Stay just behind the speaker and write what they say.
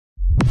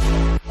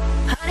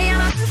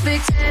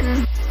perfect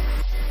 10?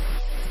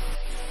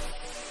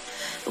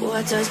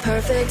 What does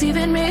perfect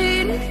even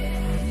mean?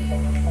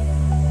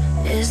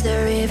 Is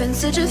there even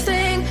such a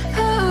thing?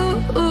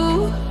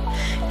 Oh,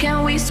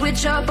 can we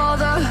switch up all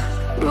the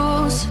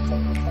rules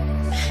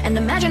and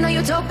imagine a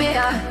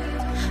utopia?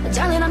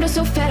 Darling, I'm just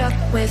so fed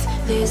up with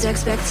these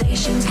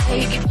expectations.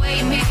 They keep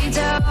weighing me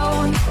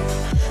down.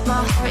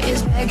 My heart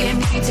is begging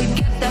me to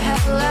get the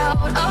hell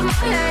out of my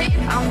head.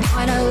 I'm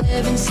gonna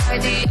live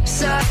inside the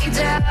upside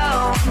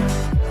down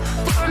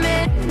for a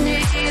minute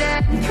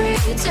and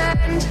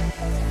pretend.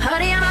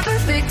 Honey, I'm a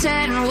perfect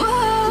 10.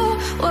 Whoa,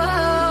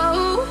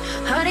 whoa.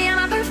 Honey, I'm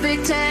a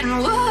perfect 10.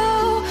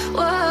 Whoa,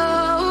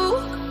 whoa.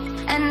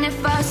 And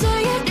if I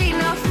say it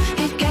enough,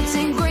 it gets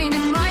ingrained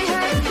in my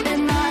head,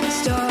 and I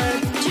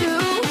start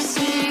to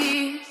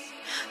see.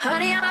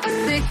 Honey, I'm a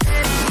perfect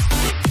 10.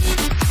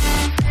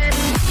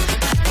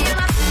 Honey, I'm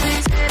a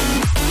perfect 10.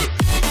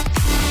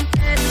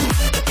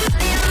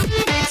 Honey, I'm a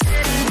perfect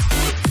 10.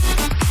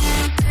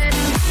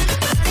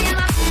 Honey, I'm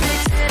a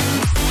perfect 10.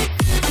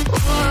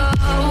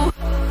 Whoa.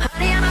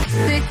 Honey, I'm a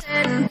perfect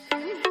 10.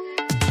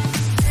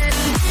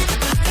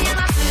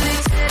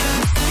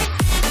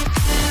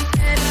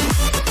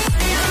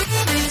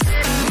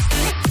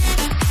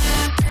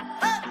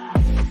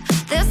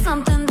 There's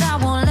something that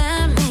won't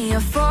let me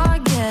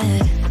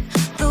forget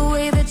the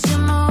way that you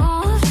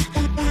move.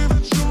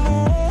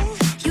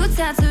 You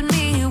tattooed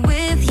me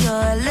with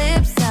your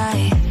lips.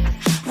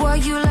 Wore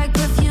you like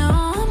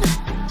perfume.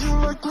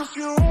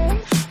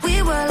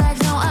 We were like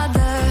no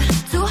other,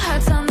 two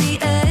hearts on the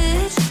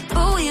edge,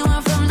 but we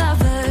went from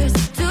lovers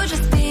to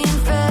just being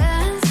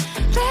friends.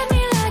 Played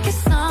me like a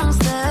song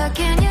stuck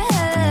in your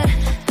head,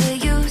 but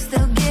you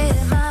still get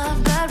my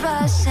blood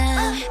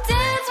rushing.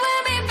 Dance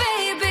with me,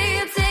 baby,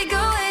 you take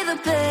away the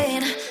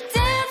pain.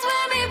 Dance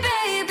with me,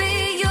 baby,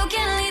 you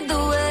can lead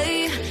the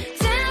way.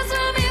 Dance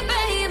with me,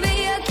 baby,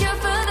 a cure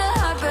for the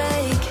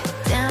heartbreak.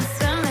 Dance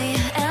with me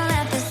and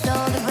let this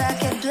old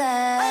record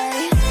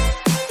play.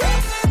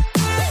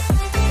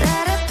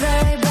 Let it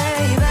play,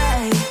 baby.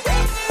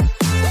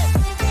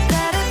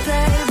 Let it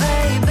play,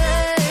 baby.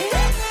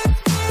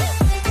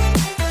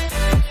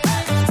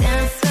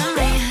 Dance with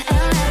me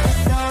and let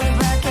this old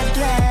record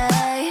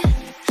play.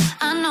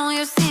 I know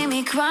you see me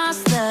cross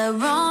the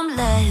room,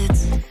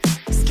 let's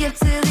skip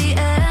to the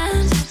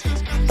end.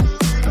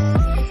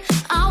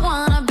 I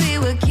wanna be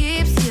what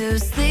keeps you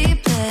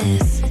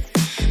sleepless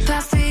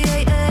past 3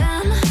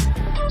 a.m.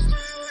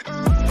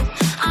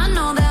 I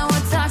know that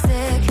we're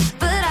toxic,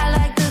 but I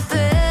like the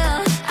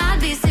thrill. I'd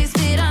be 6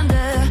 feet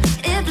under,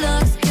 it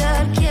looks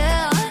good,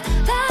 kill.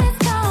 Let's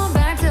go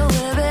back to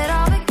live it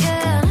all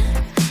again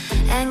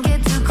and get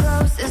too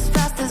close as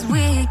fast as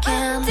we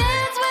can.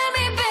 Dance with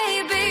me,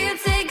 baby, you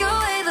take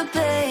away the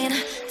pain.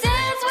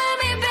 Dance with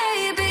me,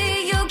 baby,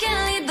 you can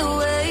lead the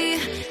way.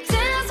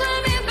 Dance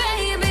with me,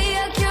 baby,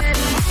 I can't.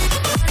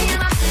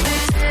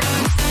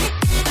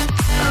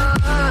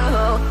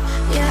 Oh,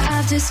 yeah,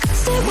 I've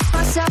discussed it with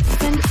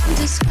myself, and I'm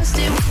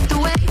disgusted with the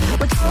way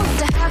we're told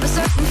to have a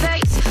certain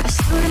face. I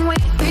stood and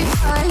wait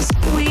because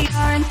we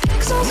aren't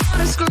pixels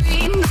on a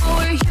screen. No,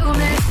 we're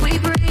human, we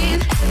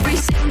breathe. Every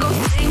single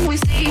thing we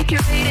see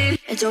curated.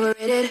 It's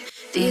overrated.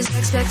 These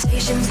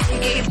expectations, they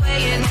keep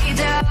weighing me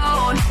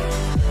down.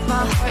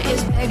 My heart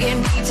is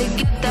begging me to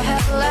get the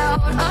hell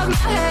out of my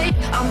head.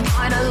 I'm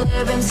trying to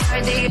live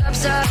inside the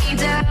upside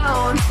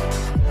down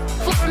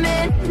for a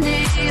minute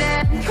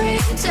and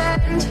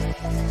pretend.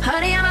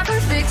 Honey, I'm a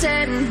perfect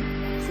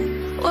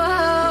 10.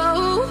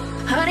 Whoa.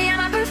 Honey, I'm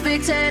a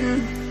perfect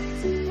 10.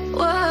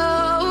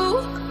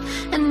 Whoa.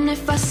 And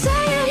if I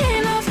say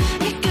it enough,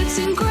 it gets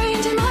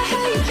ingrained in my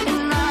head,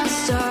 and I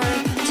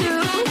start to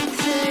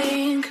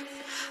think.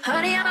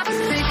 Honey, I'm a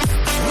perfect 10.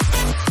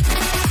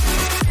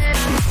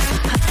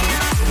 Honey,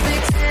 I'm a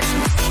perfect 10.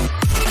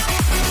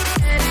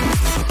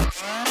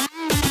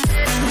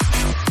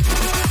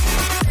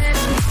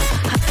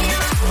 Honey,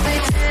 I'm a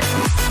perfect 10.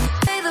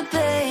 Pay the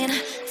pain.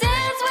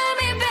 Dance with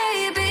me,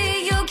 baby,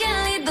 you can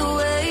lead the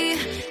way.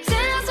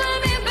 Dance with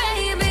me,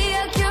 baby,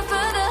 a cure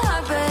for the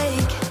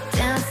heartbreak.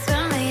 Dance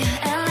with me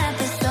and let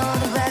this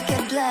old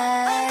record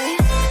play.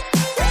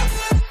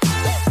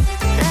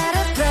 Let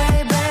it play,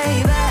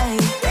 baby.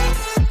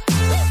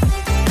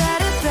 Let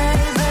it play,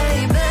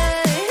 baby.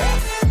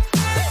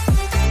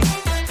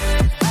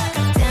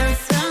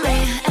 Dance with me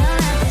and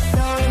let this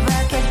old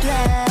record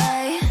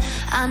play.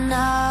 I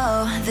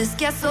know this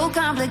gets so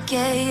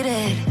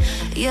complicated.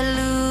 You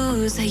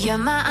lose your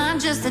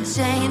mind just to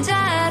change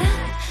it,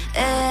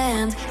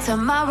 and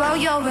tomorrow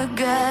you'll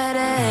regret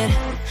it.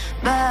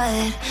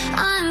 But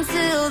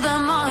until the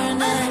morning,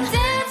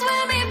 dance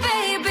with me,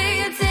 baby,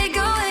 you take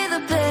away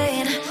the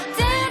pain.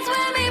 Dance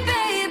with me,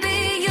 baby,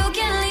 you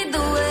can lead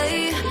the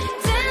way.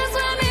 Dance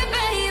with me,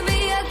 baby,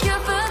 a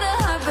cure for the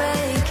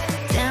heartbreak.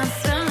 Dance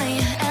with me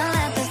and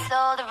let this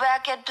old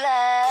record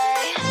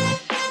play.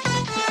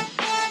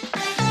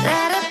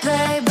 Let it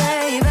play,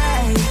 baby.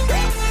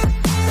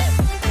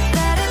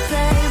 Let it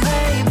play,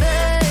 baby.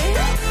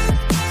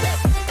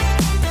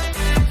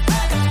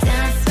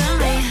 Dance with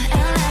me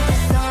and let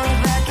this old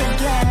record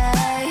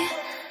play.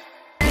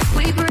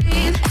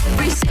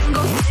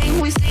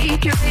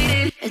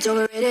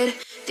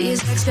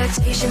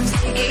 expectations,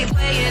 they keep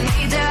weighing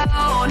me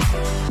down.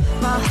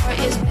 My heart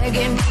is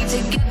begging me to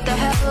get the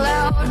hell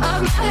out of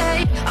my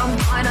head. I'm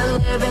trying to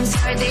live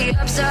inside the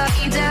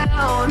upside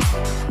down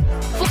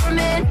for a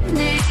minute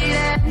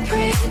and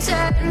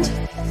pretend.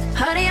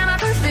 Honey, I'm a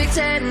perfect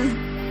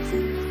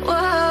 10.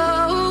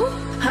 Whoa,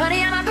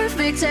 honey, I'm a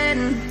perfect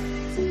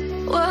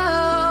 10.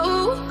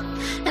 Whoa.